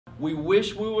We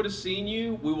wish we would have seen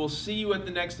you. We will see you at the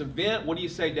next event. What do you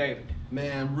say, David?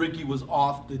 Man, Ricky was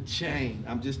off the chain.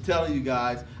 I'm just telling you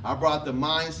guys, I brought the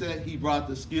mindset, he brought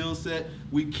the skill set.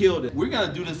 We killed it. We're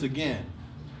gonna do this again.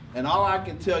 And all I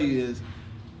can tell you is,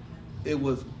 it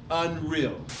was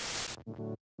unreal.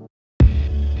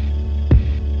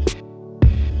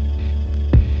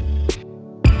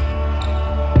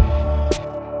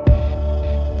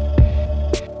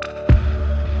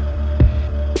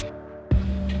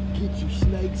 Get your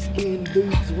snakeskin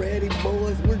boots ready,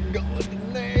 boys. We're going to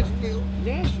Nashville.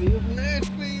 Nashville?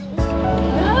 Nashville?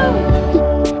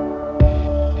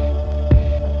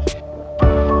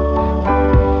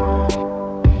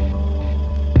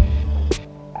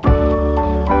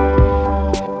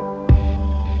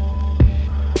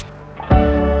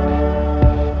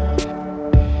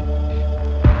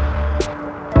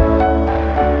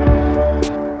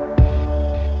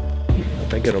 I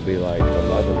think it'll be like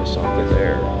 11 or something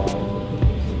there,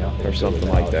 or something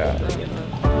like that.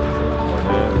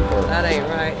 That ain't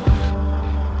right.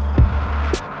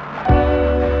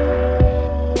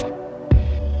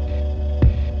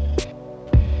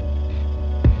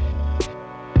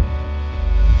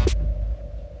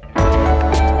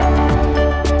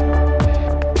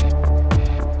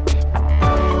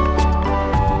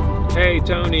 Hey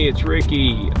Tony, it's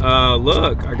Ricky.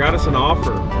 Look, I got us an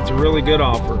offer. It's a really good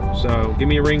offer, so give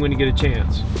me a ring when you get a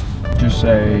chance. Just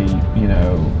say, you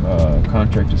know,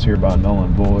 contract is hereby null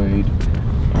and void,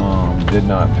 did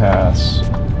not pass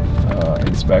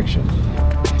inspection.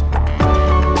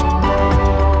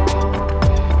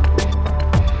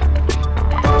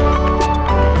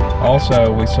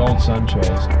 Also, we sold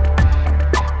Sunchase.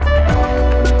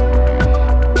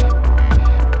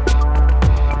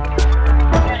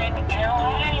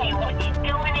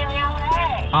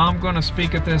 I'm going to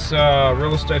speak at this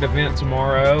real estate event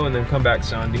tomorrow and then come back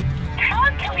Sunday.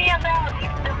 Talk to me about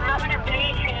the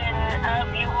motivation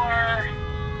of your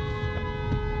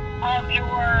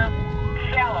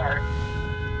seller.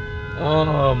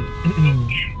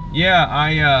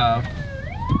 Yeah,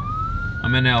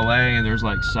 I'm in LA and there's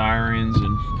like sirens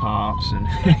and cops and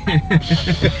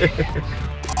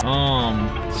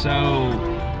so,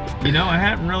 you know, I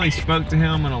hadn't really spoke to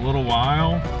him in a little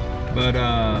while. But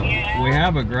we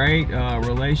have a great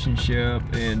relationship,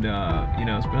 and you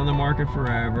know, it's been on the market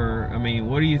forever. I mean,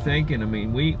 what are you thinking? I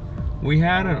mean, we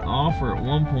had an offer at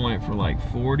one point for like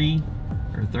 40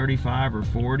 or 35 or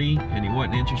 40, and he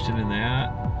wasn't interested in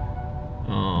that.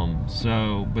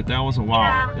 So, but that was a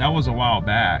while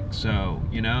back. So,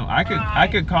 you know, I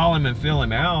could call him and fill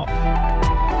him out.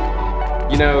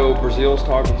 You know, Brazil's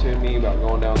talking to me about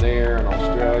going down there and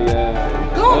Australia.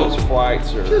 And Go. Those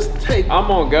flights are. Just take. I'm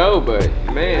gonna go, but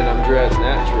man, I'm dreading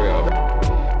that trip.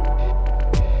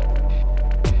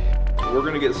 We're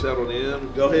gonna get settled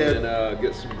in. Go ahead. And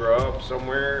get some grub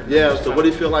somewhere. Yeah, so what do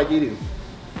you feel like eating?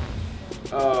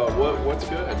 What's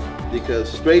good?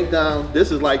 Because straight down,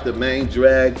 this is like the main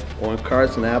drag on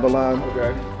Carson Avalon.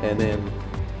 Okay. And then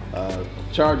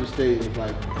Charger State is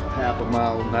like half a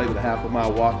mile, not even a half a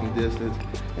mile walking distance.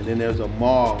 And then there's a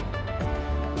mall,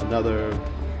 another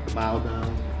mile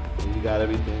down. And you got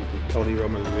everything from Tony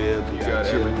Roman's ribs. You got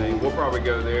everything. We'll probably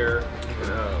go there and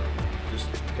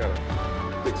just kind of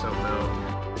pick something out.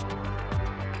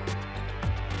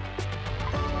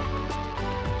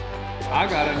 I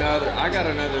got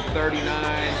another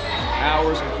 39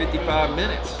 hours and 55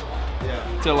 minutes. Yeah.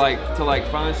 To like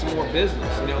find some more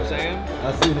business, you know what I'm saying?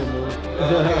 I seen it, man.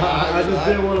 I just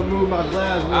didn't want to move my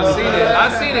glass. I seen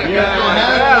it. Yeah, I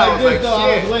was like, I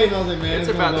was waiting. I was like, man,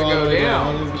 it's about to go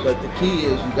down. But the key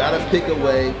is you gotta pick a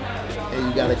way and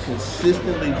you gotta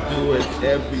consistently do it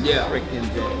every freaking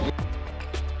day.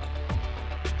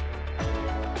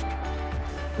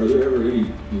 Are there ever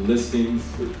any listings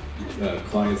with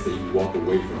clients that you walk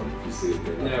away from if you see that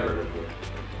they're not Never.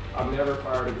 I've never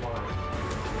fired a client.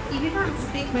 You don't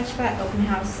speak much about open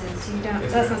houses. You don't.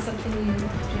 That's not something you do.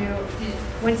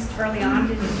 Once early on,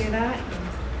 did you do that?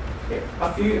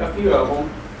 A few of them,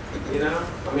 you know?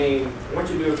 I mean, once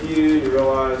you do a few, you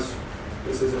realize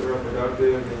this isn't real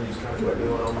productive, then you just kind of quit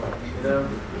doing them, you know?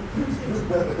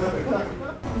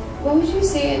 What would you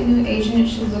say a new agent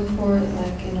should look for,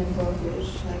 like in a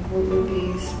brokerage? Like, what would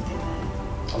be something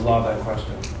that? I love that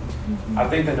question. I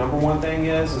think the number one thing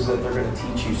is that they're going to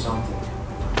teach you something.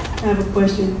 I have a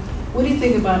question. What do you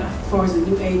think about as far as a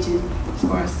new agent, as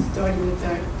far as starting with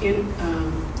a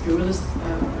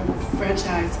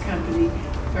franchise company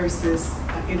versus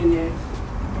an internet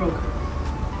broker?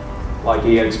 Like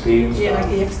EXP and stuff? Yeah,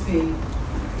 like EXP.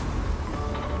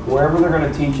 Wherever they're going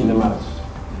to teach you the most.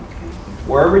 Okay.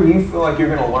 Wherever you feel like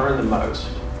you're going to learn the most.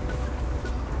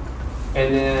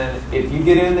 And then if you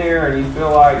get in there and you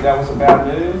feel like that was a bad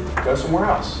move, go somewhere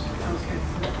else. Okay.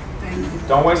 Thank you.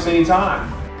 Don't waste any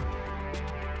time.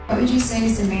 What would you say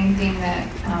is the main thing that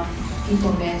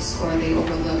people miss or they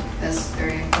overlook that's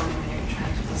very important when you're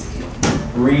trying to close a deal?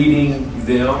 Reading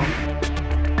them.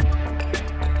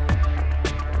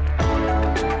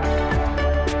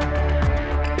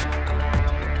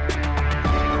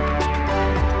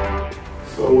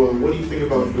 So what do you think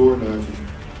about door knocking?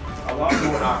 I love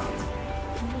door knocking.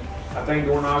 I think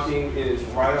door knocking is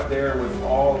right up there with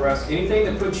all the rest. Anything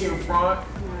that puts you in front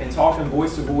and talking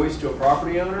voice to voice to a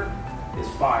property owner is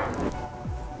fire.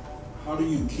 How do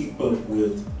you keep up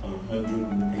with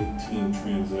 118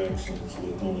 transactions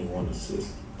with only one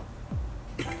assistant?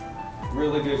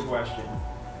 Really good question.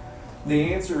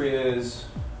 The answer is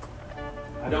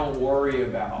I don't worry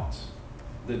about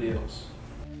the deals.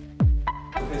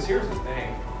 Because here's the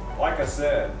thing, like I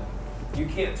said, you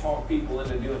can't talk people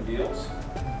into doing deals.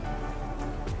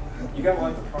 You gotta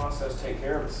let the process take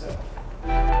care of itself.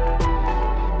 I'm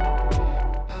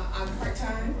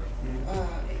part-time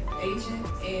agent,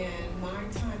 and my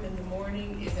time in the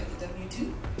morning is at the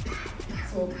W-2.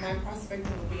 So my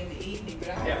prospecting will be in the evening.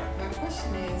 But my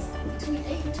question is, between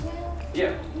 8 and 12,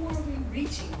 who are we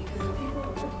reaching? Because the people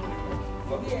are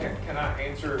working. Can I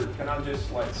answer, can I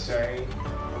just like say,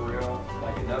 for real,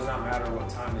 like it does not matter what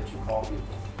time that you call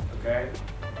people, okay?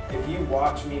 If you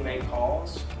watch me make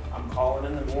calls, I'm calling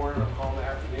in the morning, I'm calling in the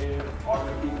afternoon, I'm talking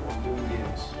to people, I'm doing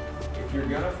deals. If you're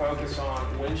gonna focus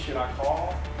on when should I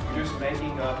call, you're just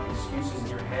making up excuses in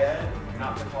your head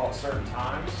not to call at certain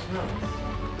times,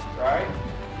 right?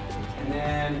 And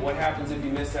then what happens if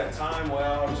you miss that time?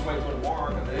 Well, I'll just wait till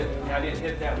tomorrow because I didn't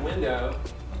hit that window.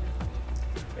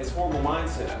 It's horrible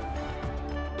mindset.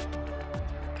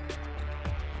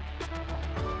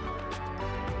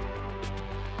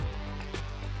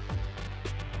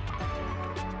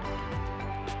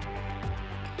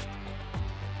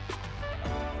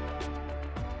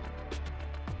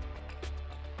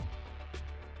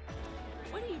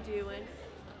 What are you doing?